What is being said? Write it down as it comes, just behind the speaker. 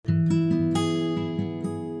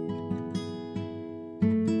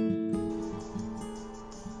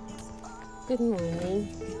Good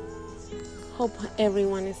morning. Hope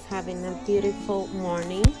everyone is having a beautiful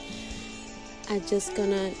morning. I'm just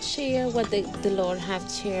gonna share what the Lord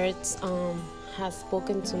has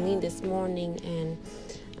spoken to me this morning, and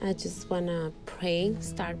I just wanna pray.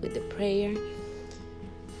 Start with the prayer.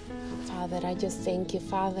 Father, I just thank you,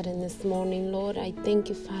 Father, in this morning, Lord. I thank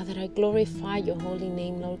you, Father. I glorify your holy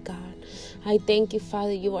name, Lord God. I thank you,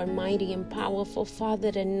 Father. You are mighty and powerful,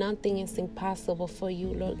 Father, and nothing is impossible for you,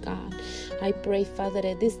 Lord God. I pray, Father,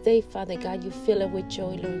 that this day, Father God, you fill it with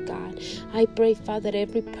joy, Lord God. I pray, Father, that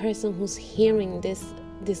every person who's hearing this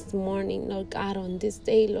morning, Lord God, on this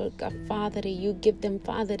day, Lord God, Father, that you give them,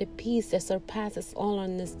 Father, the peace that surpasses all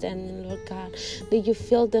understanding, Lord God, that you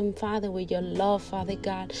fill them, Father, with your love, Father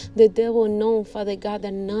God, that they will know, Father God,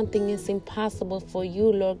 that nothing is impossible for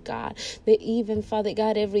you, Lord God, that even, Father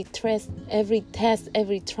God, every test,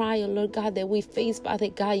 every trial, Lord God, that we face, Father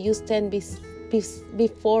God, you stand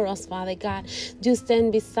before us, Father God. You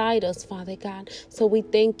stand beside us, Father God. So we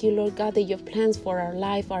thank you, Lord God, that your plans for our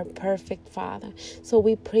life are perfect, Father. So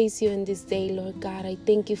we praise you in this day, Lord God. I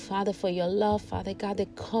thank you, Father, for your love, Father God,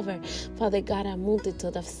 that cover, Father God, a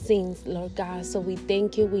multitude of sins, Lord God. So we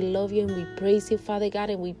thank you, we love you, and we praise you, Father God,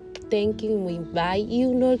 and we thank you and we invite you,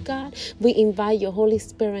 Lord God. We invite your Holy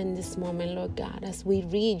Spirit in this moment, Lord God, as we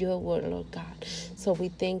read your word, Lord God. So we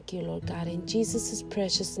thank you, Lord God. In Jesus'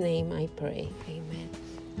 precious name I pray. Amen.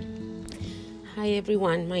 Hi,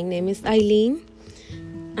 everyone. My name is Eileen.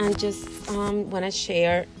 I just want to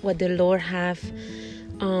share what the Lord have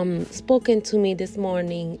spoken to me this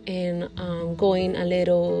morning. And going a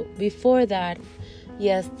little before that,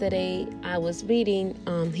 yesterday I was reading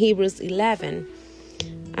Hebrews 11.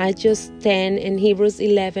 I just stand in Hebrews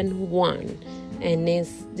 11:1, and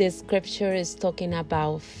this scripture is talking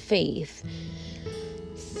about faith.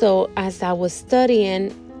 So as I was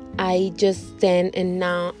studying, I just stand in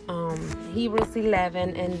now Hebrews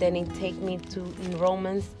 11, and then it take me to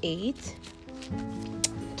Romans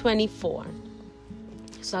 8:24.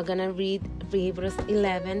 So I'm gonna read Hebrews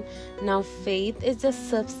 11. Now faith is the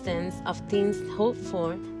substance of things hoped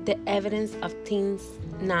for, the evidence of things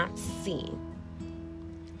not seen.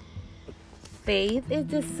 Faith is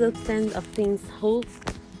the substance of things hoped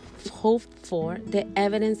for, the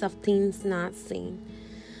evidence of things not seen.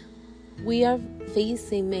 We are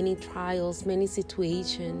facing many trials, many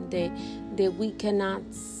situations that we cannot.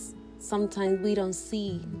 Sometimes we don't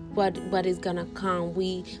see what is gonna come.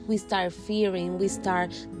 We start fearing, we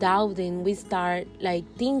start doubting, we start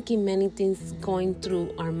thinking many things going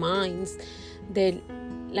through our minds that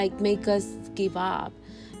make us give up,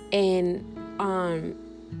 and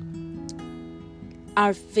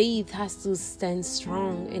our faith has to stand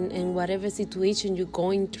strong in whatever situation you're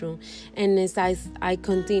going through. And as I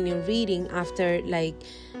continue reading after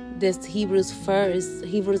this Hebrews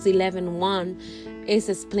 11:1 is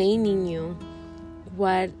explaining you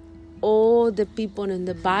what all the people in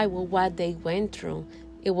the Bible, what they went through.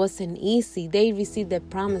 It wasn't easy. They received the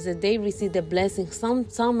promises. They received the blessings.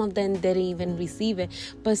 Some of them didn't even receive it,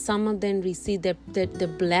 but some of them received the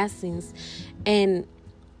blessings. And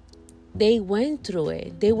they went through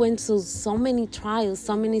it. They went through so many trials,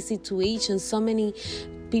 so many situations, so many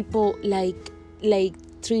people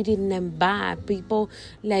treating them bad. People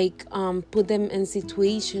put them in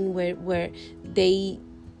situation where they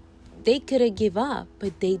could have give up,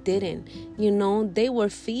 but they didn't. They were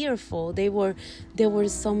fearful. There were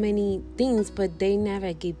so many things, but they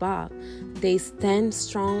never give up. They stand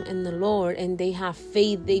strong in the Lord, and they have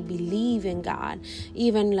faith. They believe in God.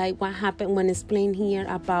 Even what happened when it's explained here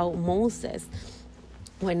about Moses,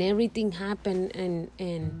 when everything happened in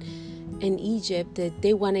Egypt, that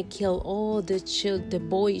they want to kill all the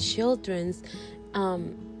boy children's.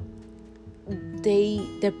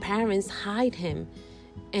 Their parents hide him,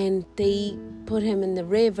 and they put him in the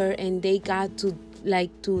river, and they got to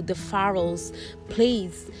the Pharaoh's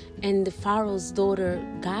place, and the Pharaoh's daughter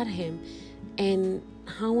got him. And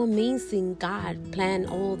how amazing God planned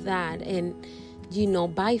all that. And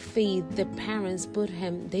by faith the parents put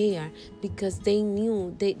him there because they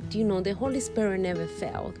knew that the Holy Spirit never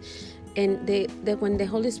failed. And that when the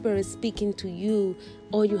Holy Spirit is speaking to you,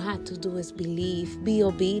 all you have to do is believe, be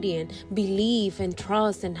obedient, believe and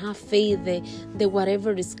trust and have faith that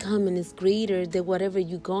whatever is coming is greater than whatever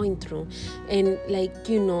you're going through. And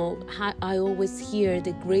I always hear,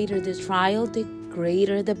 the greater the trial, the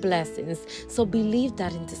greater the blessings. So believe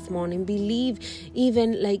that in this morning. Believe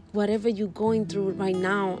even whatever you're going through right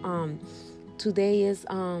now. Today is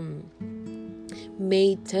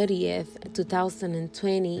May 30th,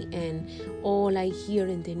 2020, and all I hear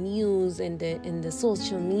in the news and the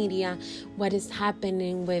social media, what is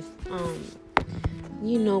happening with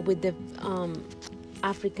with the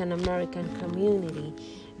African American community.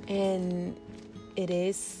 And it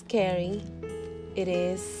is scary. It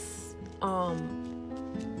is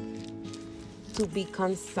to be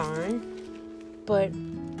concerned, but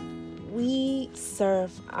we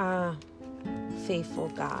serve a faithful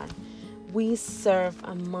God. We serve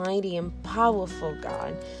a mighty and powerful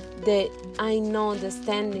God that I know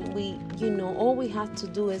understanding all we have to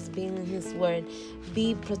do is be in His Word,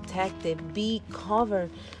 be protected, be covered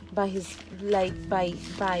by His by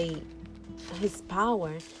His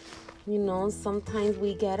power. Sometimes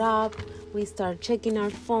we get up, we start checking our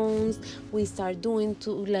phones, we start going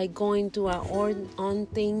to our own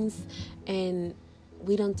things, and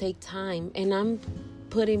we don't take time. And I'm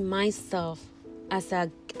putting myself as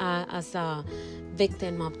a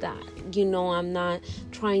victim of that. I'm not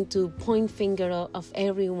trying to point finger of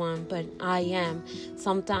everyone, but I am.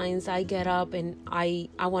 Sometimes I get up and I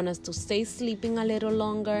want us to stay sleeping a little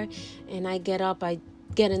longer, and I get up, I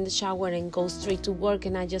get in the shower and go straight to work,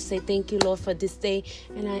 and I just say thank you, Lord, for this day,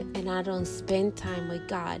 and I don't spend time with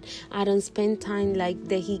God. I don't spend time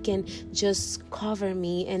that He can just cover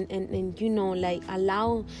me and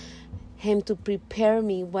allow Him to prepare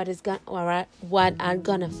me what I'm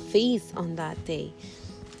gonna face on that day.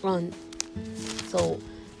 So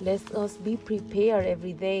let us be prepared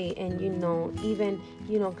every day, and even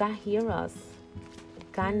God hear us.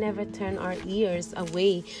 God never turn our ears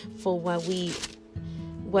away for what we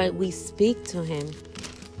speak to Him.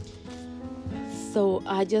 So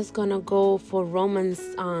I just gonna go for Romans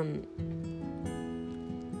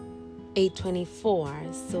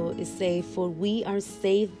 8:24. So it say, for we are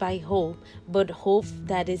saved by hope, but hope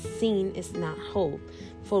that is seen is not hope.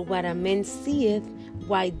 For what a man seeth,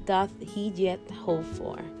 why doth he yet hope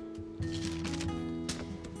for?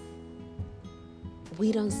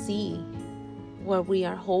 We don't see what we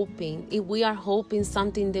are hoping. If we are hoping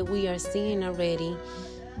something that we are seeing already,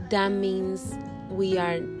 that means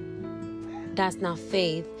that's not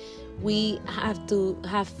faith. We have to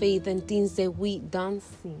have faith in things that we don't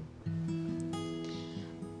see.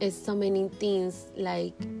 It's so many things,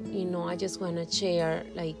 I just want to share,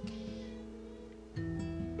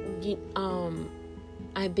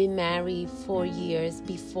 I've been married 4 years.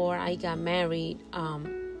 Before I got married, I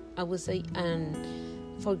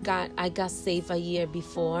got saved a year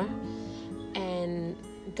before, and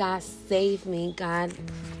God saved me. God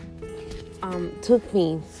took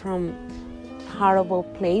me from horrible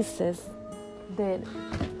places that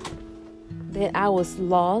I was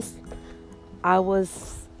lost. I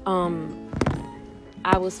was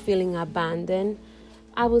feeling abandoned.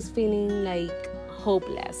 I was feeling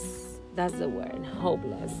hopeless. That's the word,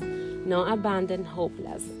 hopeless. Not abandoned,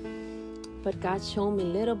 hopeless. But God showed me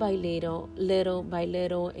little by little,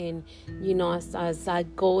 and as I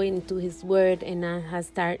go into His Word and I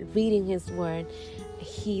start reading His Word,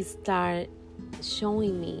 He started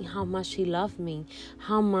showing me how much He loved me,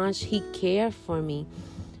 how much He cared for me.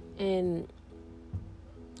 And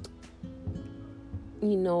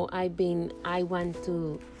I want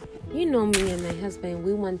to, me and my husband,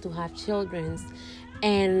 we want to have children,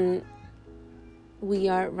 and we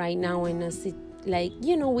are right now in a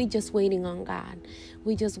we just waiting on God.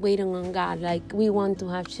 We just waiting on God. We want to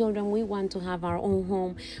have children. We want to have our own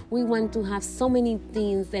home. We want to have so many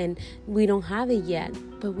things, and we don't have it yet.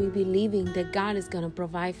 But we believing that God is going to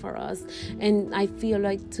provide for us. And I feel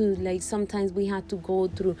sometimes we have to go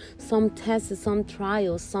through some tests, some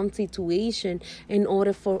trials, some situation in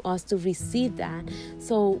order for us to receive that.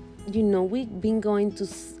 So, we've been going to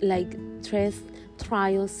stress,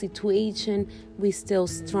 trial, situation, we still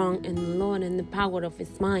strong in the Lord and the power of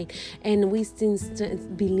His mind, and we still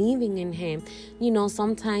believing in Him.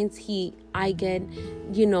 Sometimes I get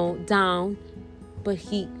down, but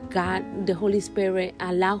God, the Holy Spirit,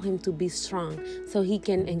 allow Him to be strong so He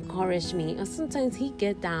can encourage me. And sometimes He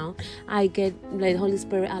get down, the Holy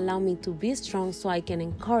Spirit allow me to be strong so I can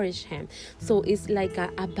encourage Him. So it's like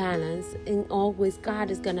a balance, and always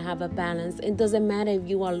God is gonna have a balance. It doesn't matter if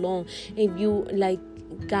you are alone, if you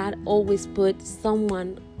God always put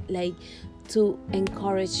someone to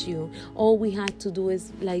encourage you. All we have to do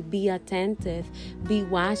is be attentive, be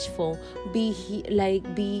watchful, be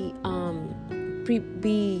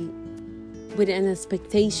with an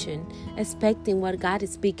expecting what God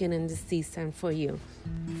is speaking in this season for you.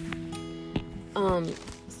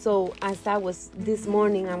 So as I was this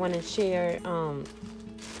morning, I want to share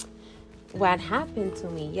what happened to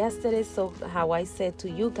me yesterday. So how I said to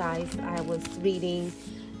you guys, I was reading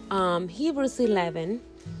Hebrews 11,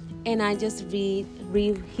 and I just read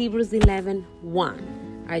Hebrews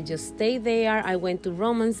 11:1. I just stayed there. I went to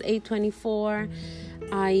Romans 8:24.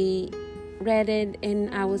 read it,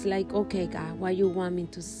 and I was like, okay, God, why you want me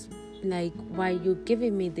to, why you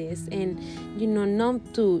giving me this? And,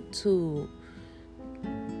 not to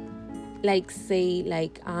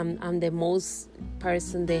say I'm the most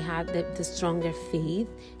person they have the stronger faith,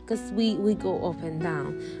 because we go up and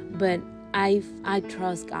down, but I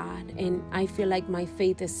trust God, and I feel like my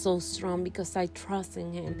faith is so strong because I trust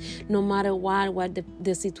in Him, no matter what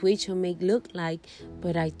the situation may look like,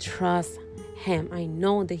 but I trust Him. I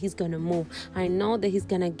know that He's gonna move. I know that He's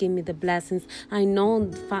gonna give me the blessings. I know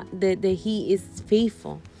that He is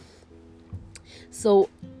faithful. So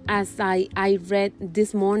as I read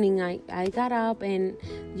this morning, I got up, and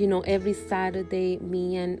every Saturday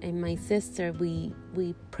me and my sister we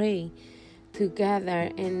pray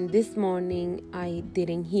together. And this morning I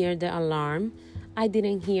didn't hear the alarm, I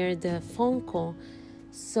didn't hear the phone call,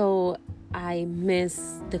 so I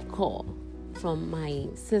missed the call from my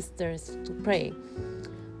sisters to pray.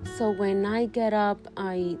 So when I get up,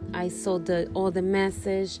 I saw all the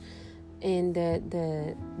message and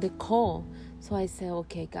the call. So I said,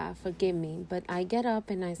 okay, God, forgive me. But I get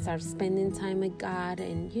up and I start spending time with God.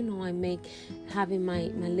 And, I having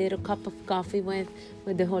my little cup of coffee with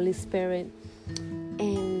the Holy Spirit.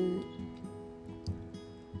 And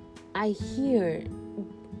I hear,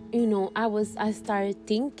 I started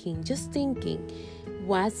thinking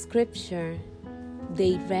what scripture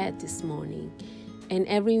they read this morning. And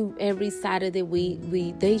every Saturday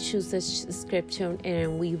they choose a scripture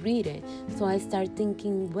and we read it. So I start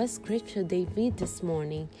thinking what scripture they read this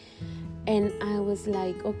morning, and I was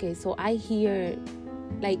like, okay, so I hear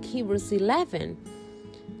Hebrews 11.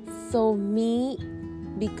 So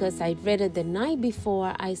because I read it the night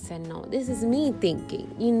before, I said, no, this is me thinking,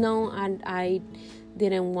 and I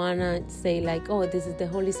didn't wanna say oh, this is the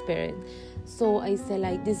Holy Spirit. So I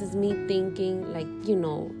said, this is me thinking,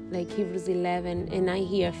 Hebrews 11, and I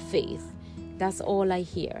hear faith. That's all I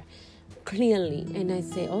hear clearly. And I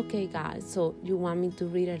say, okay, God, so you want me to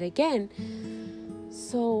read it again?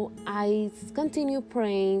 So I continue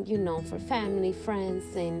praying, for family,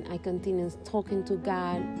 friends, and I continue talking to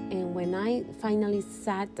God. And when I finally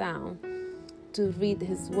sat down to read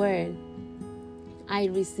His Word, I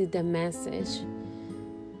received a message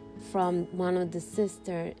from one of the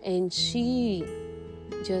sisters, and she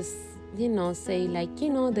just say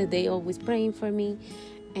that they always praying for me,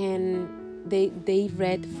 and they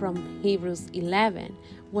read from Hebrews 11.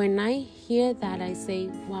 When I hear that, I say,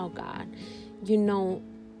 wow, God, and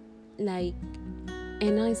I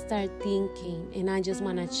start thinking, and I just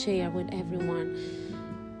want to share with everyone.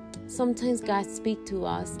 Sometimes God speaks to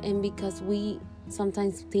us, and because we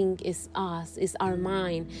sometimes think it's us, it's our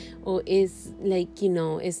mind, or it's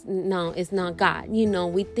it's not God.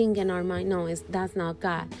 We think in our mind, no, that's not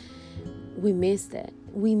God. We miss it,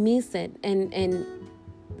 and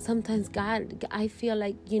sometimes God, I feel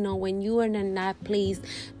when you are in that place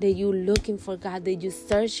that you're looking for God, that you're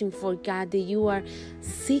searching for God, that you are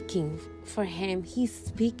seeking for Him, He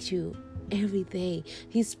speaks to you every day.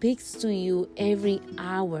 He speaks to you every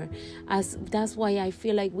hour. That's why I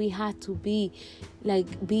feel we have to be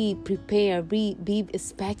prepared, be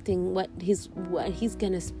expecting what he's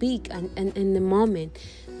gonna speak and in the moment,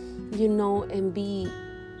 and be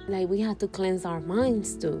we have to cleanse our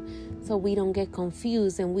minds too, so we don't get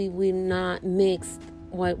confused and we will not mix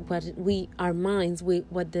our minds with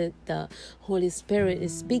what the Holy Spirit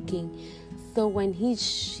is speaking. So when he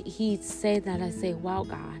said that, I say, wow,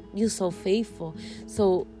 God, you're so faithful.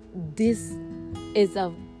 So this is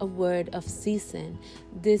a word of season.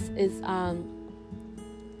 This is a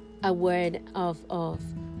word of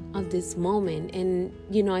this moment. And,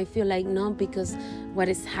 I feel not because what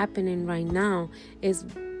is happening right now is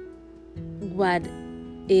what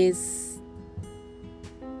is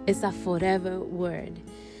a forever word.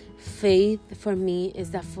 Faith for me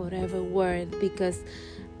is a forever word, because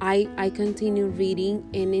I continue reading,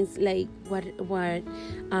 and it's what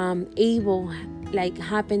Abel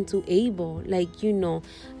happened to Abel.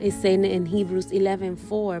 It's saying in Hebrews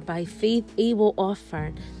 11:4, by faith Abel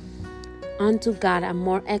offered unto God a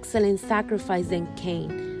more excellent sacrifice than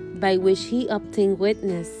Cain, by which he obtained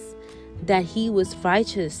witness that he was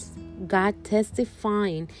righteous, God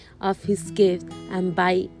testifying of his gift, and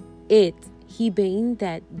by it he being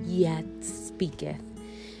that yet speaketh.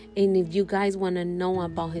 And if you guys want to know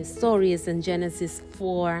about his story, it's in Genesis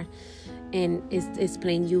 4, and it's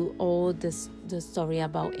explain you all the story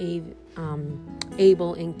about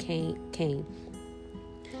Abel and Cain.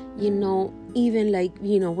 Even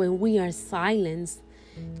when we are silenced,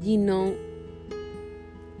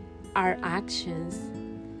 our actions,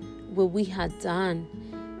 what we have done,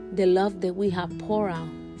 the love that we have poured out,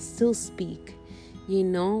 still speak.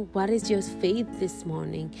 What is your faith this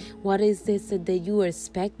morning? What is this that you are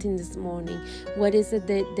expecting this morning? What is it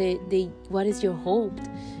what is your hope?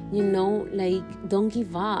 Don't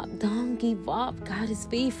give up. Don't give up. God is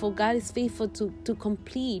faithful. God is faithful to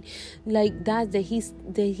complete that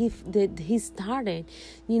he started.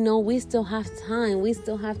 We still have time. We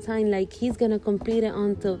still have time. He's gonna complete it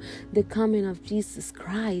until the coming of Jesus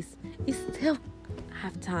Christ. It's still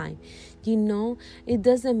have time. It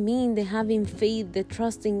doesn't mean that having faith, that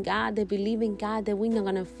trusting God, that believing God, that we're not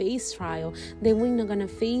going to face trial, that we're not going to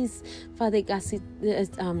face, Father God,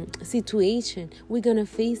 situation. We're going to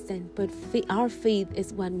face them, but our faith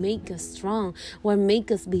is what makes us strong, what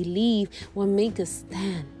makes us believe, what makes us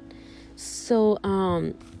stand. So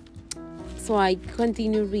I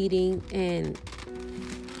continue reading, and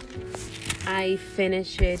I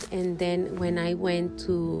finished it, and then when I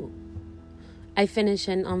finished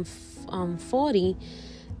on 40,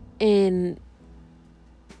 and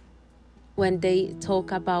when they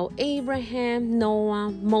talk about Abraham,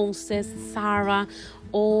 Noah, Moses, Sarah,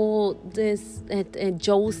 all this,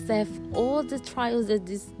 Joseph, all the trials that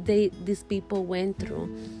these people went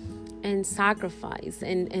through, and sacrifice,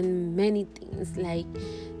 and many things,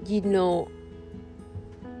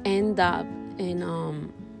 end up in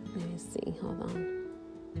let me see, hold on.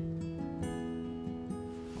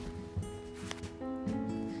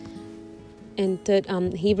 And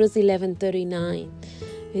Hebrews 11:39,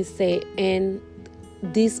 it say, and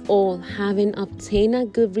this all, having obtained a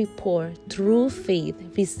good report through faith,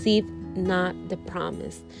 received not the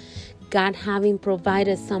promise, God having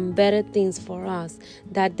provided some better things for us,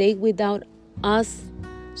 that they without us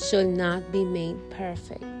shall not be made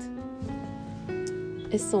perfect.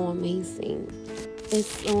 It's so amazing. It's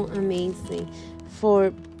so amazing.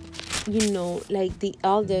 For the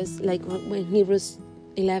elders, when Hebrews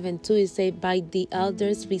 11:2, it say, by the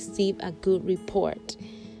elders receive a good report.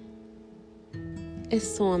 It's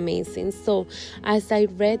so amazing. So as I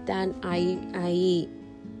read that, I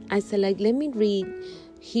said, let me read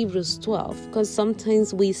Hebrews 12, because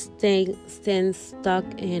sometimes we stand stuck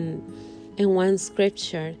in one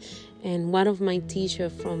scripture. And one of my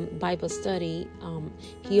teachers from Bible study,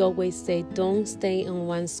 he always said, don't stay in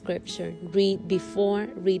one scripture. Read before,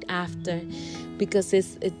 read after, because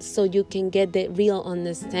it's so you can get the real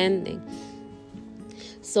understanding.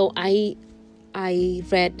 So I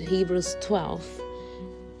read Hebrews 12,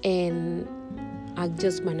 and I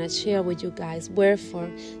just want to share with you guys. Wherefore,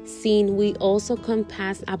 seeing we also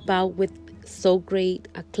compass about with so great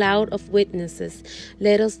a cloud of witnesses,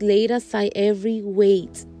 let us lay aside every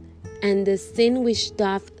weight and the sin which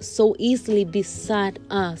doth so easily beset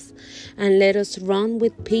us, and let us run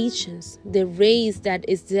with patience the race that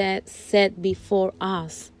is set before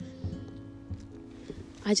us.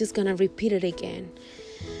 I'm just going to repeat it again.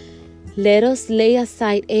 Let us lay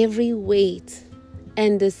aside every weight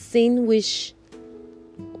and the sin which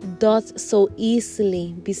doth so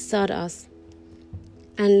easily beset us,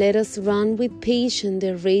 and let us run with patience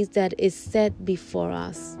the race that is set before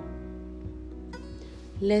us.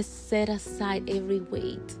 Let's set aside every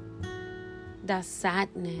weight, that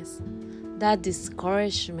sadness, that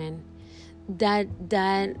discouragement, that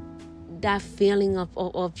feeling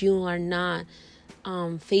of you are not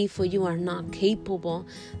faithful, you are not capable,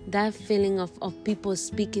 that feeling of people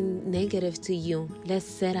speaking negative to you. Let's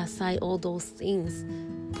set aside all those things.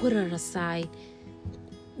 Put it aside.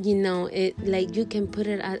 You can put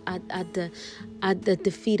it at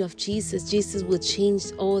the feet of Jesus. Jesus will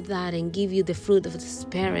change all that and give you the fruit of the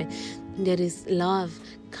Spirit. That is love,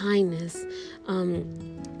 kindness,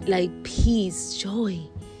 peace, joy.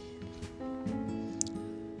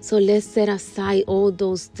 So let's set aside all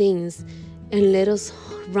those things and let us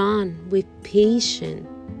run with patience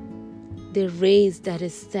the race that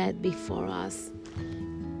is set before us.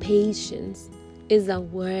 Patience is a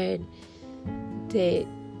word that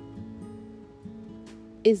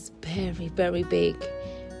is very, very big.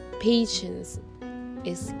 Patience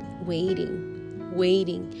is waiting.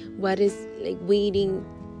 What is waiting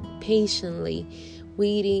patiently?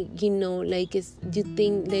 Waiting, you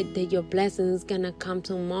think that your blessing is gonna come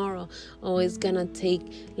tomorrow, or it's gonna take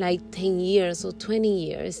 10 years or 20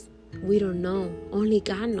 years. We don't know. Only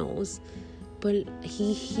God knows. But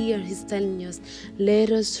He's telling us,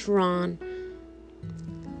 let us run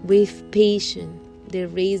with patience the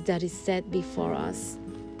race that is set before us.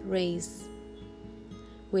 Race.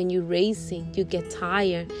 When you're racing, you get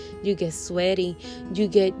tired, you get sweaty, you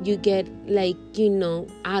get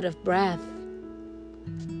out of breath.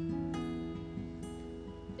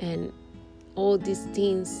 And all these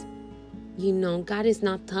things God is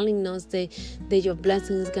not telling us that your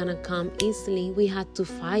blessing is going to come easily. We have to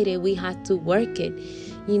fight it. We have to work it.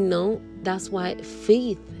 That's why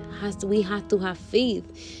we have to have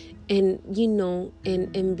faith and,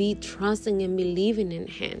 and be trusting and believing in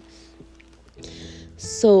Him.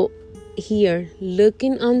 So here,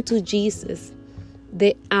 looking unto Jesus,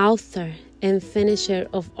 the author and finisher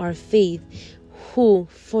of our faith, who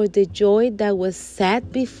for the joy that was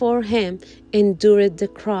set before Him endured the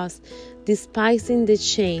cross, despising the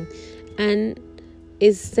shame, and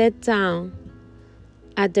is set down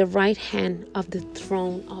at the right hand of the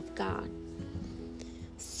throne of God.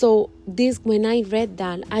 So when I read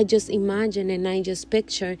that, I just imagine and I just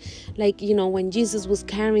picture, when Jesus was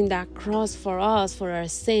carrying that cross for us, for our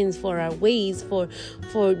sins, for our ways, for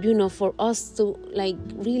us to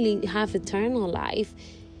really have eternal life.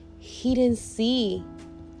 He didn't see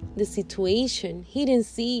the situation. He didn't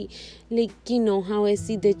see how I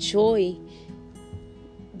see the joy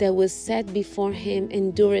that was set before Him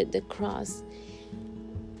endured the cross.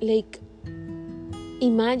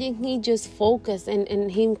 Imagine He just focused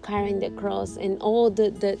and Him carrying the cross and all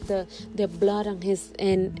the blood on his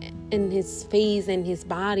and his face and his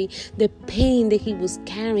body, the pain that He was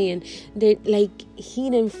carrying. He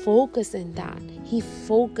didn't focus on that. He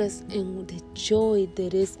focused on the joy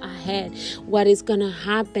that is ahead, what is gonna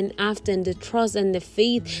happen after, and the trust and the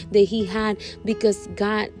faith that He had, because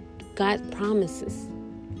God promises.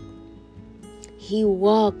 He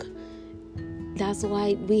walked. That's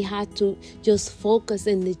why we had to just focus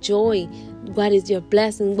on the joy. What is your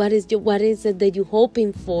blessing? What is it that you're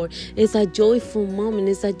hoping for? It's a joyful moment.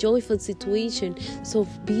 It's a joyful situation. So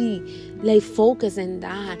be focused on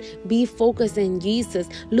that. Be focused on Jesus.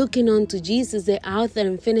 Looking unto Jesus, the author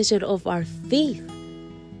and finisher of our faith.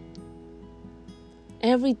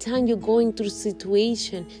 Every time you're going through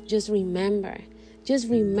situation, just remember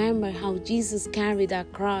how Jesus carried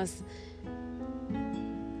that cross.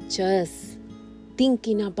 Just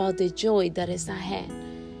thinking about the joy that is ahead.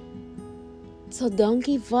 So don't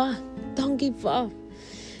give up. Don't give up.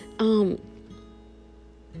 And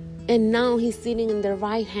now He's sitting in the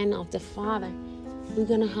right hand of the Father. We're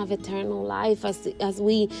gonna have eternal life as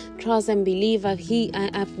we trust and believe. As we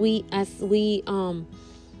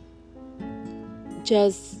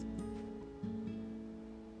just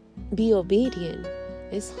be obedient.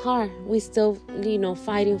 It's hard. We still,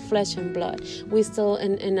 fighting flesh and blood. We're still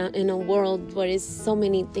in a world where there's so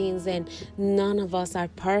many things, and none of us are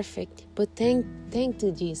perfect. But thank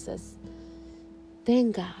to Jesus.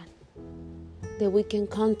 Thank God that we can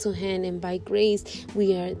come to Him, and by grace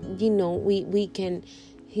we are, we can,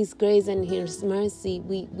 His grace and His mercy,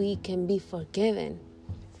 we can be forgiven.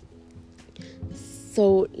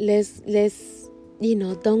 So let's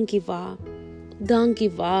don't give up. Don't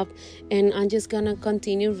give up. And I'm just gonna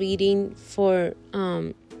continue reading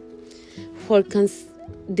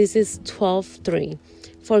this is 12:3.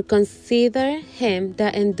 For consider him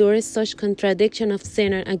that endures such contradiction of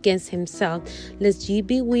sinner against himself, lest ye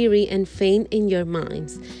be weary and faint in your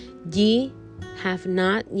minds. Ye have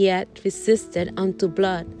not yet resisted unto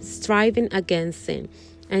blood, striving against sin.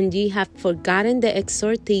 And ye have forgotten the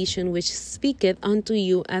exhortation which speaketh unto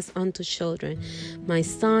you as unto children. My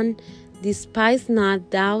son, despise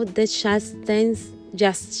not thou the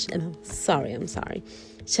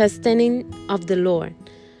chastening of the Lord,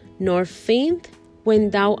 nor faint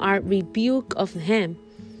when thou art rebuked of Him.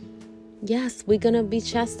 Yes, we're going to be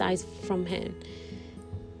chastised from Him.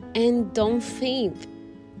 And don't faint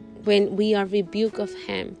when we are rebuked of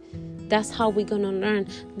Him. That's how we're going to learn.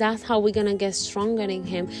 That's how we're going to get stronger in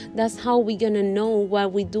Him. That's how we're going to know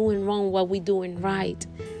what we're doing wrong, what we're doing right.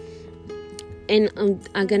 And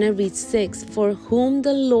I'm going to read 6. For whom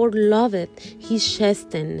the Lord loveth, He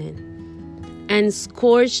chasteneth, and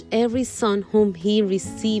scourge every son whom He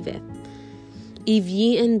receiveth. If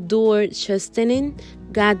ye endure chastening,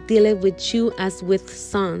 God dealeth with you as with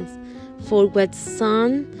sons. For what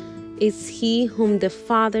son is he whom the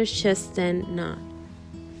Father chasteneth not?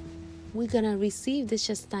 We're going to receive the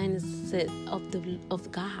chastisement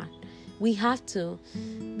of God. We have to,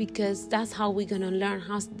 because that's how we're going to learn.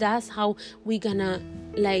 That's how we're going to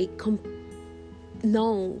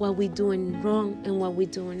know what we're doing wrong and what we're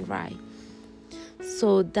doing right.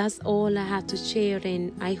 So that's all I have to share,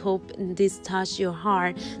 and I hope this touched your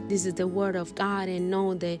heart. This is the word of God, and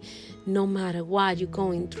know that no matter what you're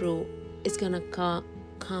going through, it's going to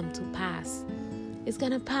come to pass. It's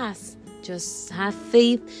going to pass. Just have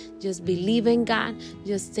faith. Just believe in God.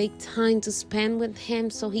 Just take time to spend with Him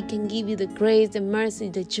so He can give you the grace, the mercy,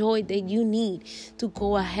 the joy that you need to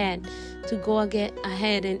go ahead.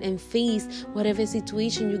 And face whatever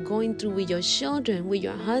situation you're going through with your children, with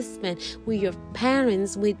your husband, with your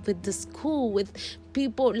parents, with the school, with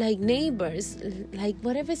people like neighbors, like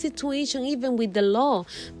whatever situation, even with the law,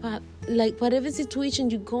 but like whatever situation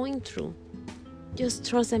you're going through, just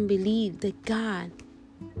trust and believe that God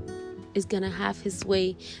is going to have His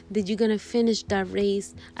way, that you're going to finish that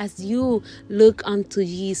race as you look unto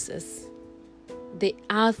Jesus, the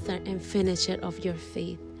author and finisher of your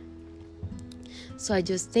faith. So I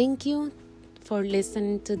just thank you for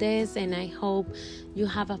listening to this, and I hope you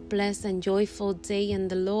have a blessed and joyful day in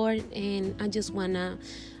the Lord. And I just want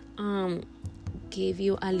to give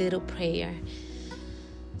you a little prayer.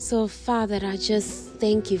 So, Father, I just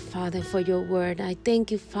thank you, Father, for your word. I thank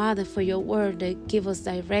you, Father, for your word that give us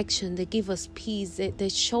direction, that give us peace,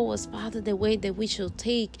 that show us, Father, the way that we should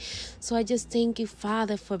take. So I just thank you,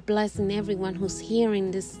 Father, for blessing everyone who's hearing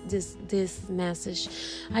this message.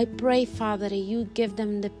 I pray, Father, that you give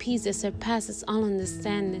them the peace that surpasses all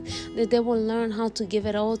understanding, that they will learn how to give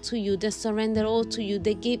it all to you, they surrender all to you,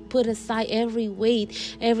 they put aside every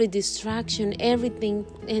weight, every distraction, everything,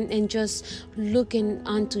 and just looking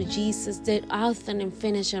unto Jesus, the author and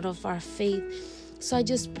finisher of our faith. So I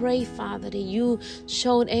just pray, Father, that you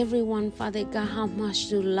showed everyone, Father God, how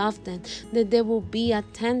much you love them, that they will be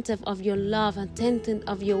attentive of your love, attentive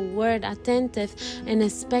of your word, attentive and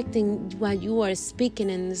expecting what you are speaking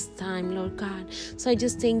in this time, Lord God. So I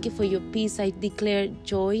just thank you for your peace. I declare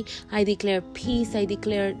joy, I declare peace, I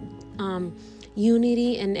declare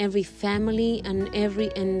unity in every family and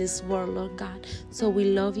in this world, Lord God. So we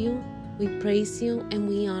love you. We praise you and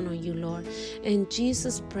we honor you, Lord. In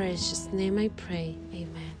Jesus' precious name I pray.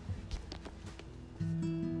 Amen.